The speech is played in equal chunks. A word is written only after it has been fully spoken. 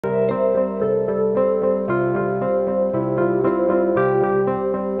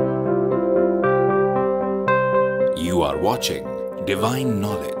watching Divine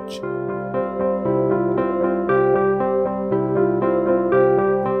Knowledge.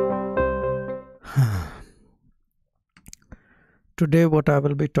 Today what I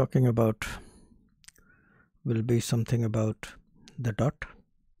will be talking about will be something about the dot.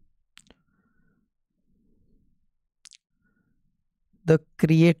 The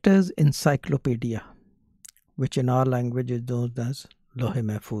Creator's Encyclopedia, which in our language is known as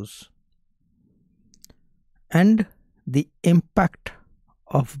Loh-e-Mehfooz, and the impact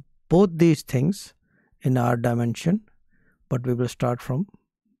of both these things in our dimension, but we will start from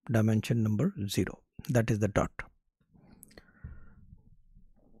dimension number 0, that is the dot.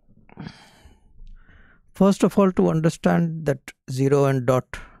 First of all, to understand that 0 and dot,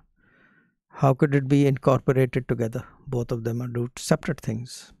 how could it be incorporated together? Both of them are two separate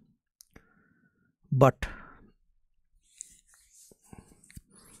things. But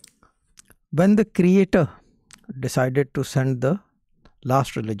when the Creator decided to send the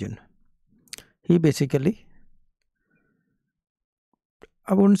last religion, he basically,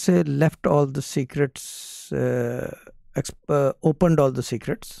 I wouldn't say left all the secrets, opened all the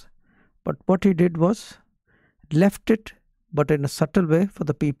secrets, but what he did was left it, but in a subtle way for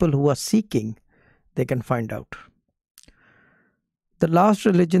the people who are seeking, they can find out. The last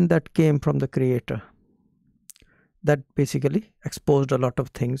religion that came from the Creator, that basically exposed a lot of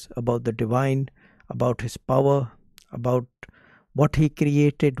things about the divine, about his power, about what he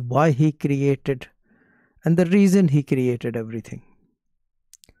created, why he created, and the reason he created everything.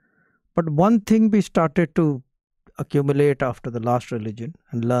 But one thing we started to accumulate after the last religion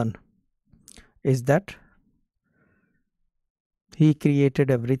and learn is that he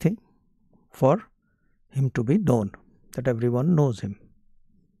created everything for him to be known, that everyone knows him.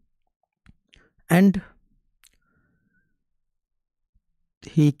 And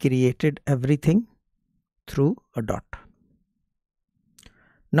he created everything through a dot.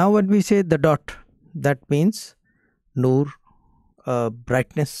 Now when we say the dot, that means nur, a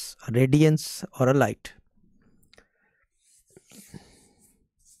brightness, a radiance, or a light.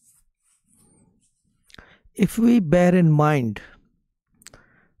 If we bear in mind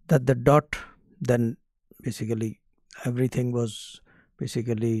that the dot, then basically everything was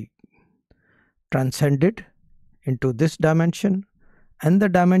basically transcended into this dimension, and the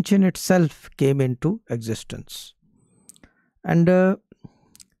dimension itself came into existence. And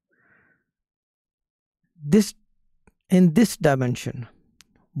in this dimension,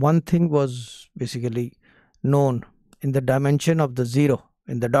 one thing was basically known in the dimension of the 0,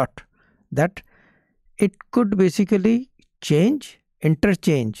 in the dot, that it could basically change,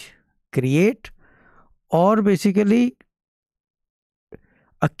 interchange, create, or basically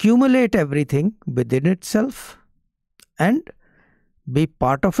accumulate everything within itself and be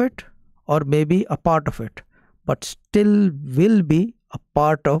part of it, or maybe a part of it, but still will be a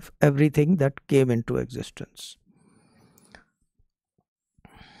part of everything that came into existence.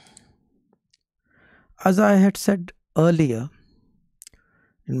 As I had said earlier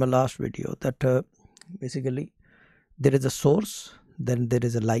in my last video, that basically there is a source, then there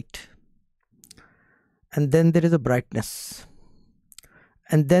is a light, and then there is a brightness,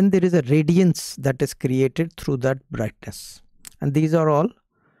 and then there is a radiance that is created through that brightness. And these are all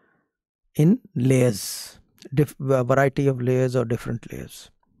in layers, a variety of layers or different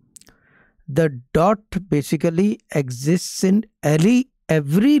layers. The dot basically exists in every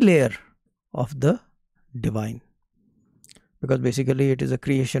layer of the divine, because basically it is a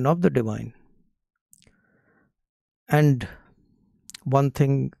creation of the divine. And one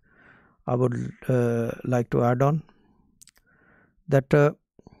thing I would like to add on, that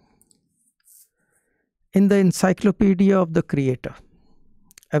in the Encyclopedia of the Creator,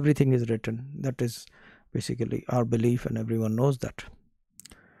 everything is written. That is basically our belief, and everyone knows that.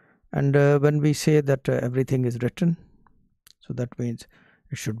 And when we say that everything is written, so that means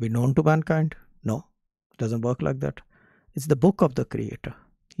it should be known to mankind. No, it doesn't work like that. It's the book of the Creator.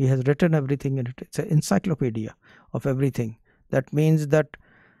 He has written everything in it. It's an encyclopedia of everything. That means that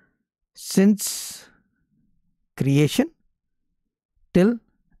since creation till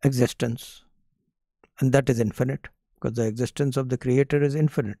existence, and that is infinite, because the existence of the Creator is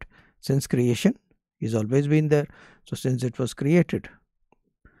infinite. Since creation, He's always been there. So since it was created,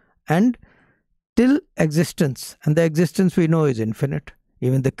 and till existence, and the existence we know is infinite.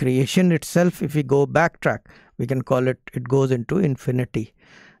 Even the creation itself, if we go backtrack, we can call it, it goes into infinity.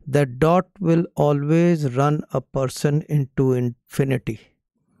 The dot will always run a person into infinity.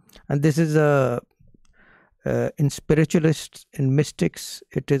 And this is in spiritualists, in mystics,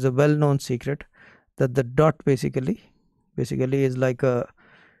 it is a well-known secret that the dot basically is like a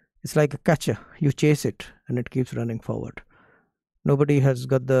It's like a catcher. You chase it and it keeps running forward. Nobody has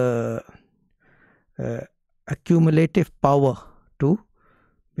got the accumulative power to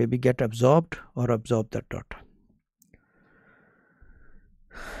maybe get absorbed or absorb that dot.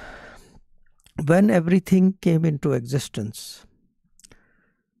 When everything came into existence,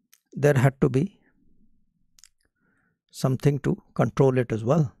 there had to be something to control it as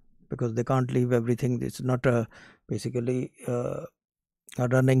well, because they can't leave everything. It's not a basically a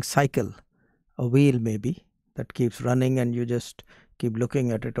running cycle, a wheel maybe that keeps running and you just keep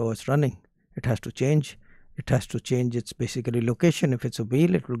looking at it. Oh, it's running. It has to change. It has to change its basically location. If it's a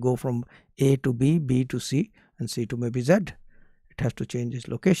wheel, it will go from A to B, B to C, and C to maybe Z. It has to change its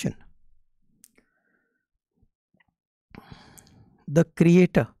location. The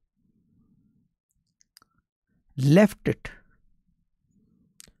creator left it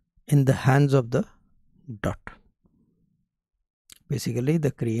in the hands of the dot. Basically,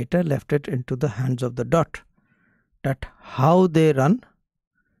 the creator left it into the hands of the dot, that how they run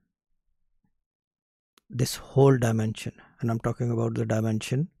this whole dimension. And I'm talking about the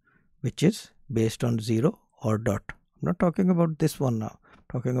dimension which is based on 0 or dot. I'm not talking about this one now, I'm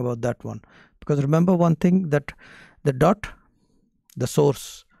talking about that one. Because remember one thing, that the dot, the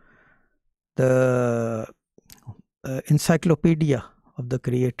source, the encyclopedia of the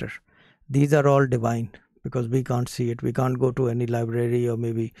creator, these are all divine, because we can't see it. We can't go to any library or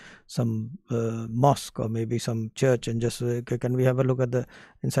maybe some mosque or maybe some church and just can we have a look at the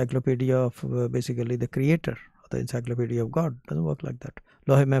encyclopedia of basically the creator, or the encyclopedia of God? It doesn't work like that.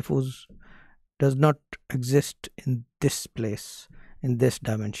 Loh-e-Mehfooz does not exist in this place, in this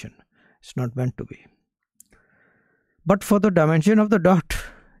dimension. It's not meant to be. But for the dimension of the dot,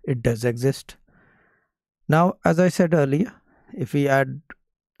 it does exist. Now, as I said earlier, if we add,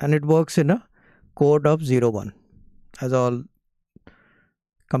 and it works in a code of 0, 1, as all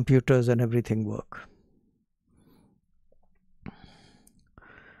computers and everything work.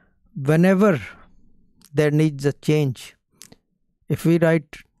 Whenever there needs a change, if we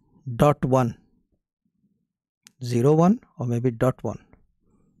write dot 1, 0, 1, or maybe dot 1,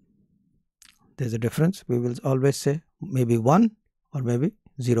 there's a difference. We will always say maybe 1 or maybe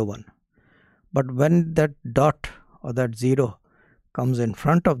 0, 1. But when that dot or that 0 comes in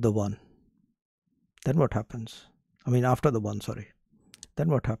front of the 1, then what happens? I mean after the 1, sorry. Then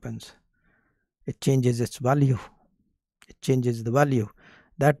what happens? It changes its value. It changes the value.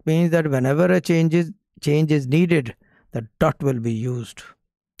 That means that whenever a change is needed, the dot will be used.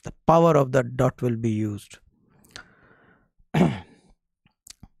 The power of that dot will be used.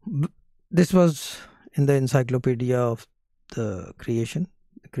 This was in the encyclopedia of the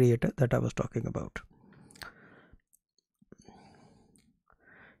creator that I was talking about.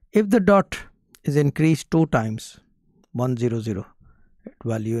 If the dot is increased 2 times, 1, 0, 0,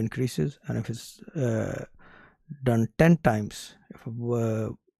 value increases, and if it's done 10 times, if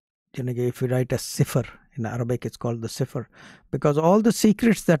we write a cipher, in Arabic it's called the cipher, because all the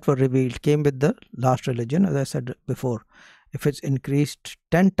secrets that were revealed came with the last religion, as I said before. If it's increased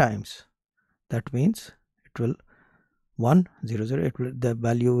 10 times, that means it will 1, 0, 0, the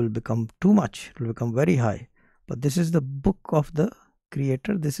value will become too much, it will become very high. But this is the book of the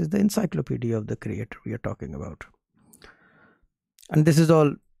creator, this is the encyclopedia of the creator we are talking about. And this is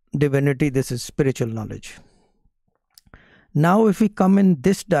all divinity, this is spiritual knowledge. Now if we come in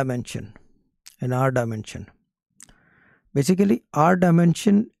this dimension, in our dimension, basically our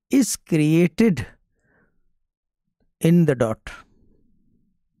dimension is created in the dot.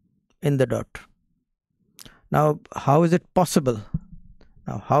 In the dot. Now how is it possible?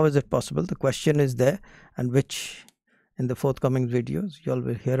 The question is there, and which in the forthcoming videos you all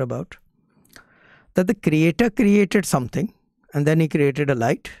will hear about. That the creator created something, and then he created a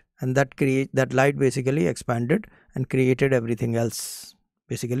light, and that light basically expanded and created everything else.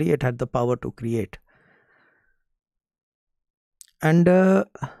 Basically it had the power to create. And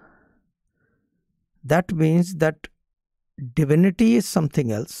that means that divinity is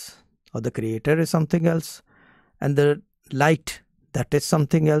something else, or the creator is something else, and the light, that is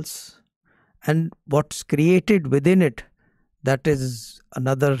something else, and what's created within it, that is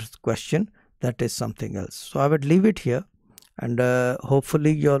another question, that is something else. So I would leave it here, and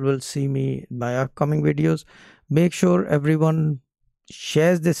hopefully you all will see me in my upcoming videos. Make sure everyone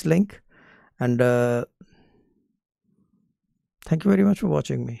shares this link, and thank you very much for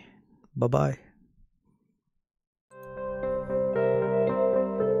watching me. Bye bye.